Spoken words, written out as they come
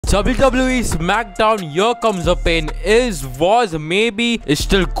WWE Smackdown Here Comes the Pain is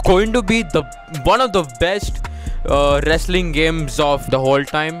still going to be the one of the best wrestling games of the whole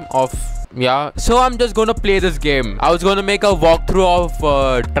time so I'm just gonna play this game. I was gonna make a walkthrough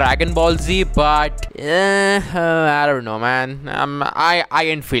of Dragon Ball Z, but I don't know, man. I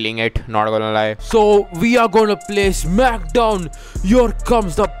ain't feeling it, not gonna lie. So we are gonna play Smackdown Here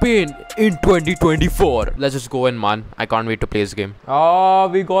Comes the Pain in 2024. Let's just go in, man. I can't wait to play this game.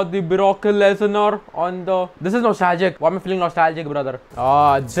 We got the Brock Lesnar on the... This is nostalgic. Why am I feeling nostalgic, brother?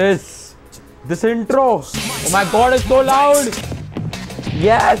 This intro. Oh my god, it's so loud.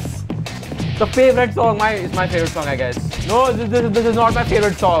 Yes. The favorite song, it's my favorite song, I guess. No, this is not my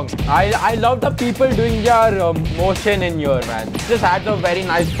favorite song. I love the people doing their motion in here, man. It just adds a very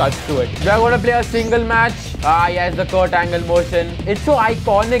nice touch to it. We are going to play a single match. Yes, the Kurt Angle motion. It's so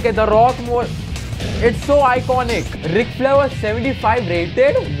iconic. The Rock it's so iconic. Ric Flair was 75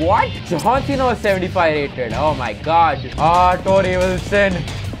 rated. What? John Cena was 75 rated. Oh my god. Tori Wilson.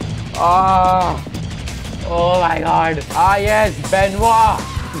 Oh my god. Yes, Benoit.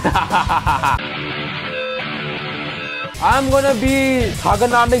 I'm gonna be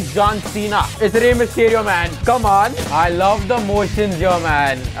Thugonomics John Cena. It's Rey Mysterio, man. Come on. I love the motions here,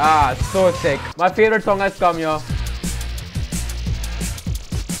 man. So sick. My favorite song has come here.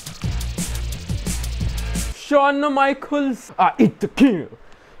 Shawn Michaels. Eat the king.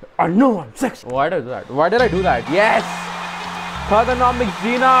 I know I'm sexy. Why did I do that? Why did I do that? Yes. Thugonomics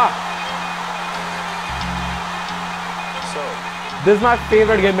Gina. This is my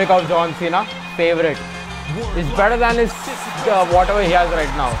favorite gimmick of John Cena. Favorite. It's better than his whatever he has right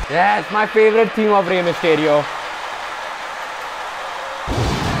now. Yes, my favorite theme of Rey Mysterio.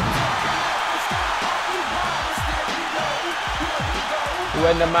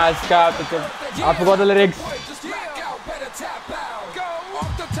 When the mask out, I forgot the lyrics.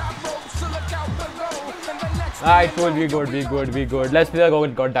 It will be good. Let's play the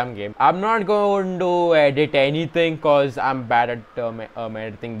goddamn game. I'm not going to edit anything because I'm bad at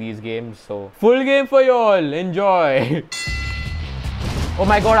editing these games. So, full game for you all. Enjoy. Oh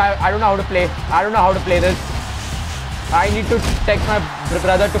my god, I don't know how to play. I don't know how to play this. I need to text my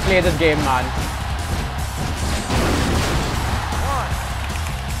brother to play this game, man.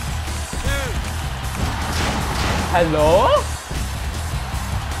 1, 2. Hello?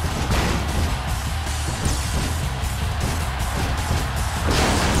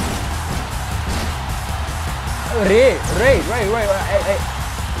 Ray.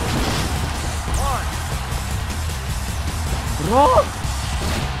 Bro.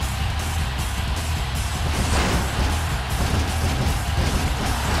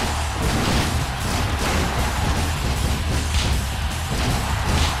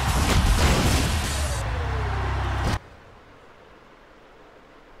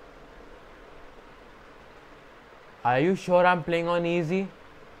 Are you sure I'm playing on easy?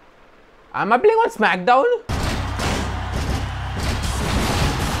 Am I playing on Smackdown?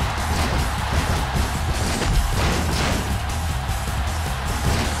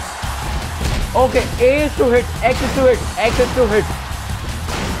 Okay, A is to hit, X is to hit, X is to hit.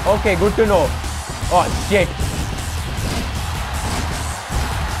 Okay, good to know. Oh shit.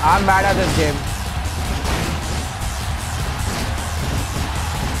 I'm bad at this game.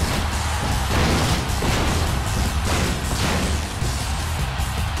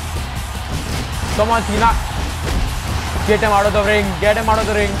 Come on, Cena. Get him out of the ring. Get him out of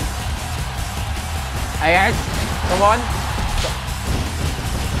the ring. Yes. Come on.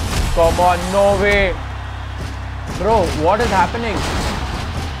 Come on, no way. Bro, what is happening?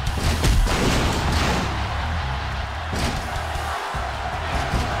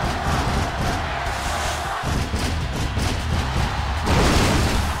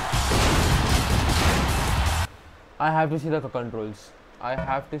 I have to see the controls. I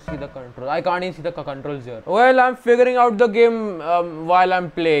have to see the controls. I can't even see the controls here. Well, I'm figuring out the game while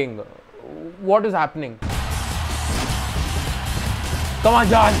I'm playing. What is happening? Come on,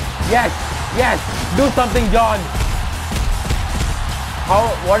 John. Yes. Do something, John.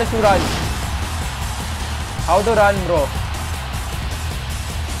 What is to run? How to run, bro?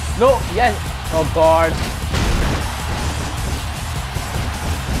 No, yes. Oh, God.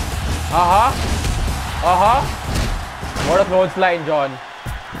 What a clothesline, John.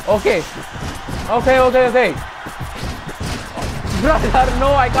 Okay. Brother,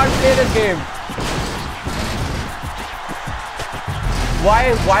 no, I can't play this game.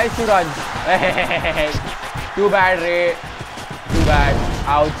 Why should run? Too bad, Ray. Too bad.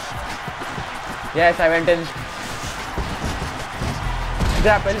 Ouch. Yes, I went in.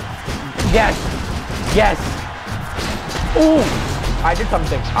 Grapple. Yes. Ooh. I did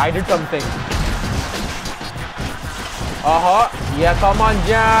something. I did something. Yeah, come on,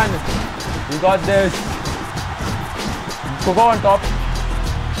 Jan. You got this. Go on top.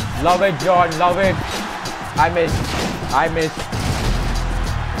 Love it, John. Love it. I missed. I missed.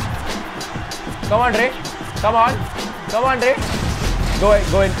 Come on, Ray. Come on. Come on, Ray. Go in.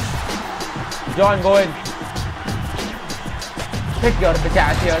 Go in. John, go in. Pick your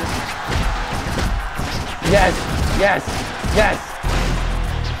catch here. Yes. Yes. Yes.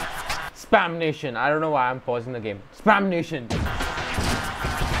 Spam Nation. I don't know why I'm pausing the game. Spam Nation.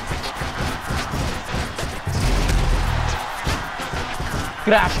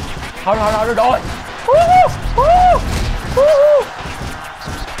 Crap. How to dodge?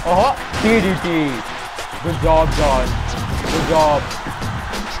 TDT. Good job, John. Good job.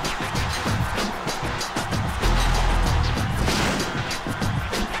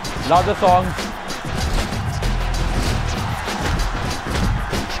 Love the song.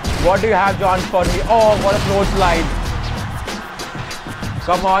 What do you have, John, for me? Oh, what a clothesline.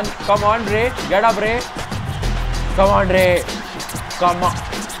 Come on, Ray. Get up, Ray. Come on, Ray. Come on.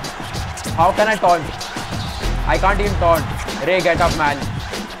 How can I taunt? I can't even taunt. Ray, get up, man.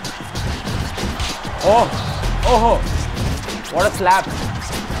 Oh. What a slap.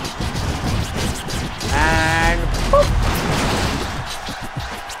 And boop.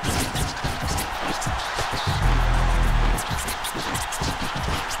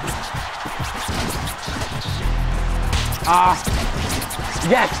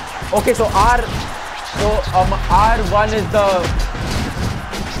 Yes. Okay, so R1 is the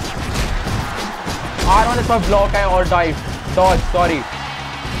R1 is my block or dive. Dodge, sorry.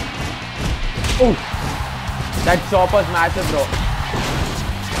 Oh, that chopper's massive, bro.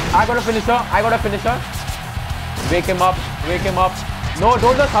 I got a finisher. Wake him up. No,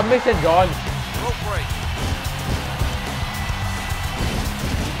 don't do submission, John.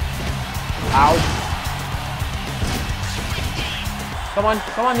 Ouch. Come on,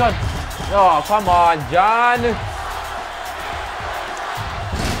 John. Oh, come on, John.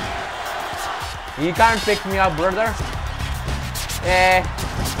 He can't pick me up, brother.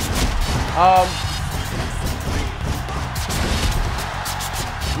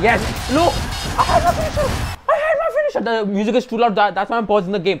 Yes. Look, I had my finisher. The music is too loud. That's why I'm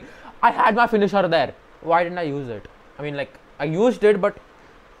pausing the game. I had my finisher there. Why didn't I use it? I mean, like, I used it, but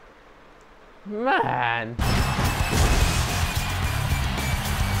man.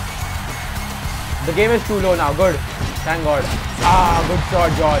 The game is too low now. Good. Thank God. Good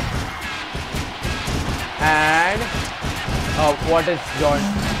shot, John. And what is John?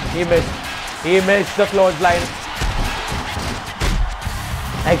 He missed the clothesline.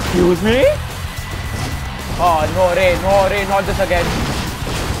 Excuse me? Oh, no, Ray, not this again.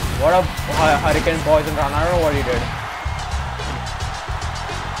 What a hurricane poison run. I don't know what he did.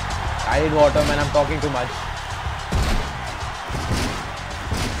 I need water, man. I'm talking too much.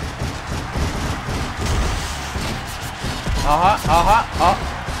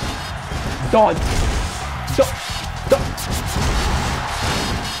 Dodge.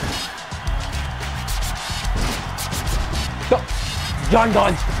 John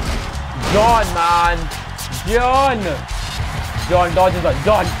dodge. John, man. John dodges.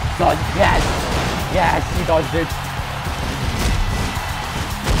 John dodge. Yes, he dodged it.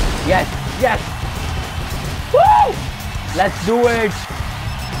 Yes. Woo! Let's do it.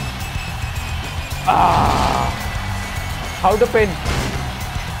 How to pin?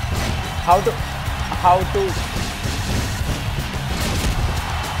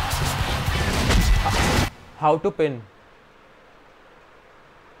 How to pin?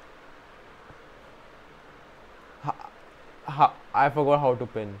 I forgot how to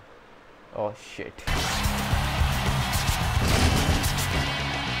pin. Oh shit.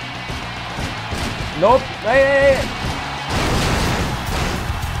 Nope. Hey.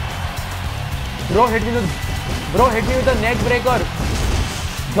 Bro, hit me with the neck breaker.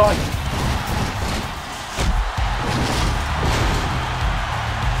 Dodge.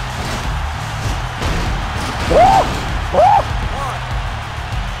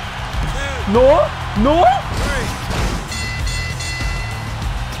 No.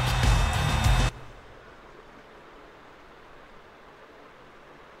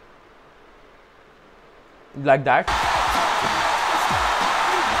 Like that.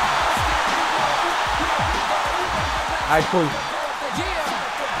 Alright, cool.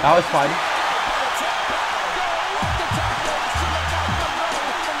 That was fun.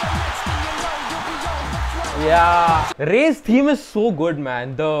 Yeah, Ray's theme is so good,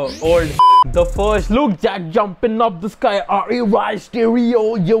 man. The first look, Jack jumping up the sky, REY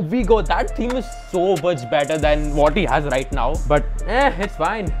stereo, here we go. That theme is so much better than what he has right now. But it's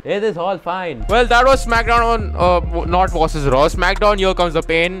fine. It is all fine. Well, that was Smackdown on not versus Raw. Smackdown, Here Comes the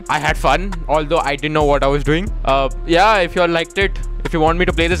Pain. I had fun, although I didn't know what I was doing. Yeah, if you all liked it, if you want me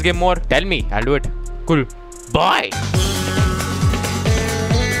to play this game more, tell me. I'll do it. Cool. Bye.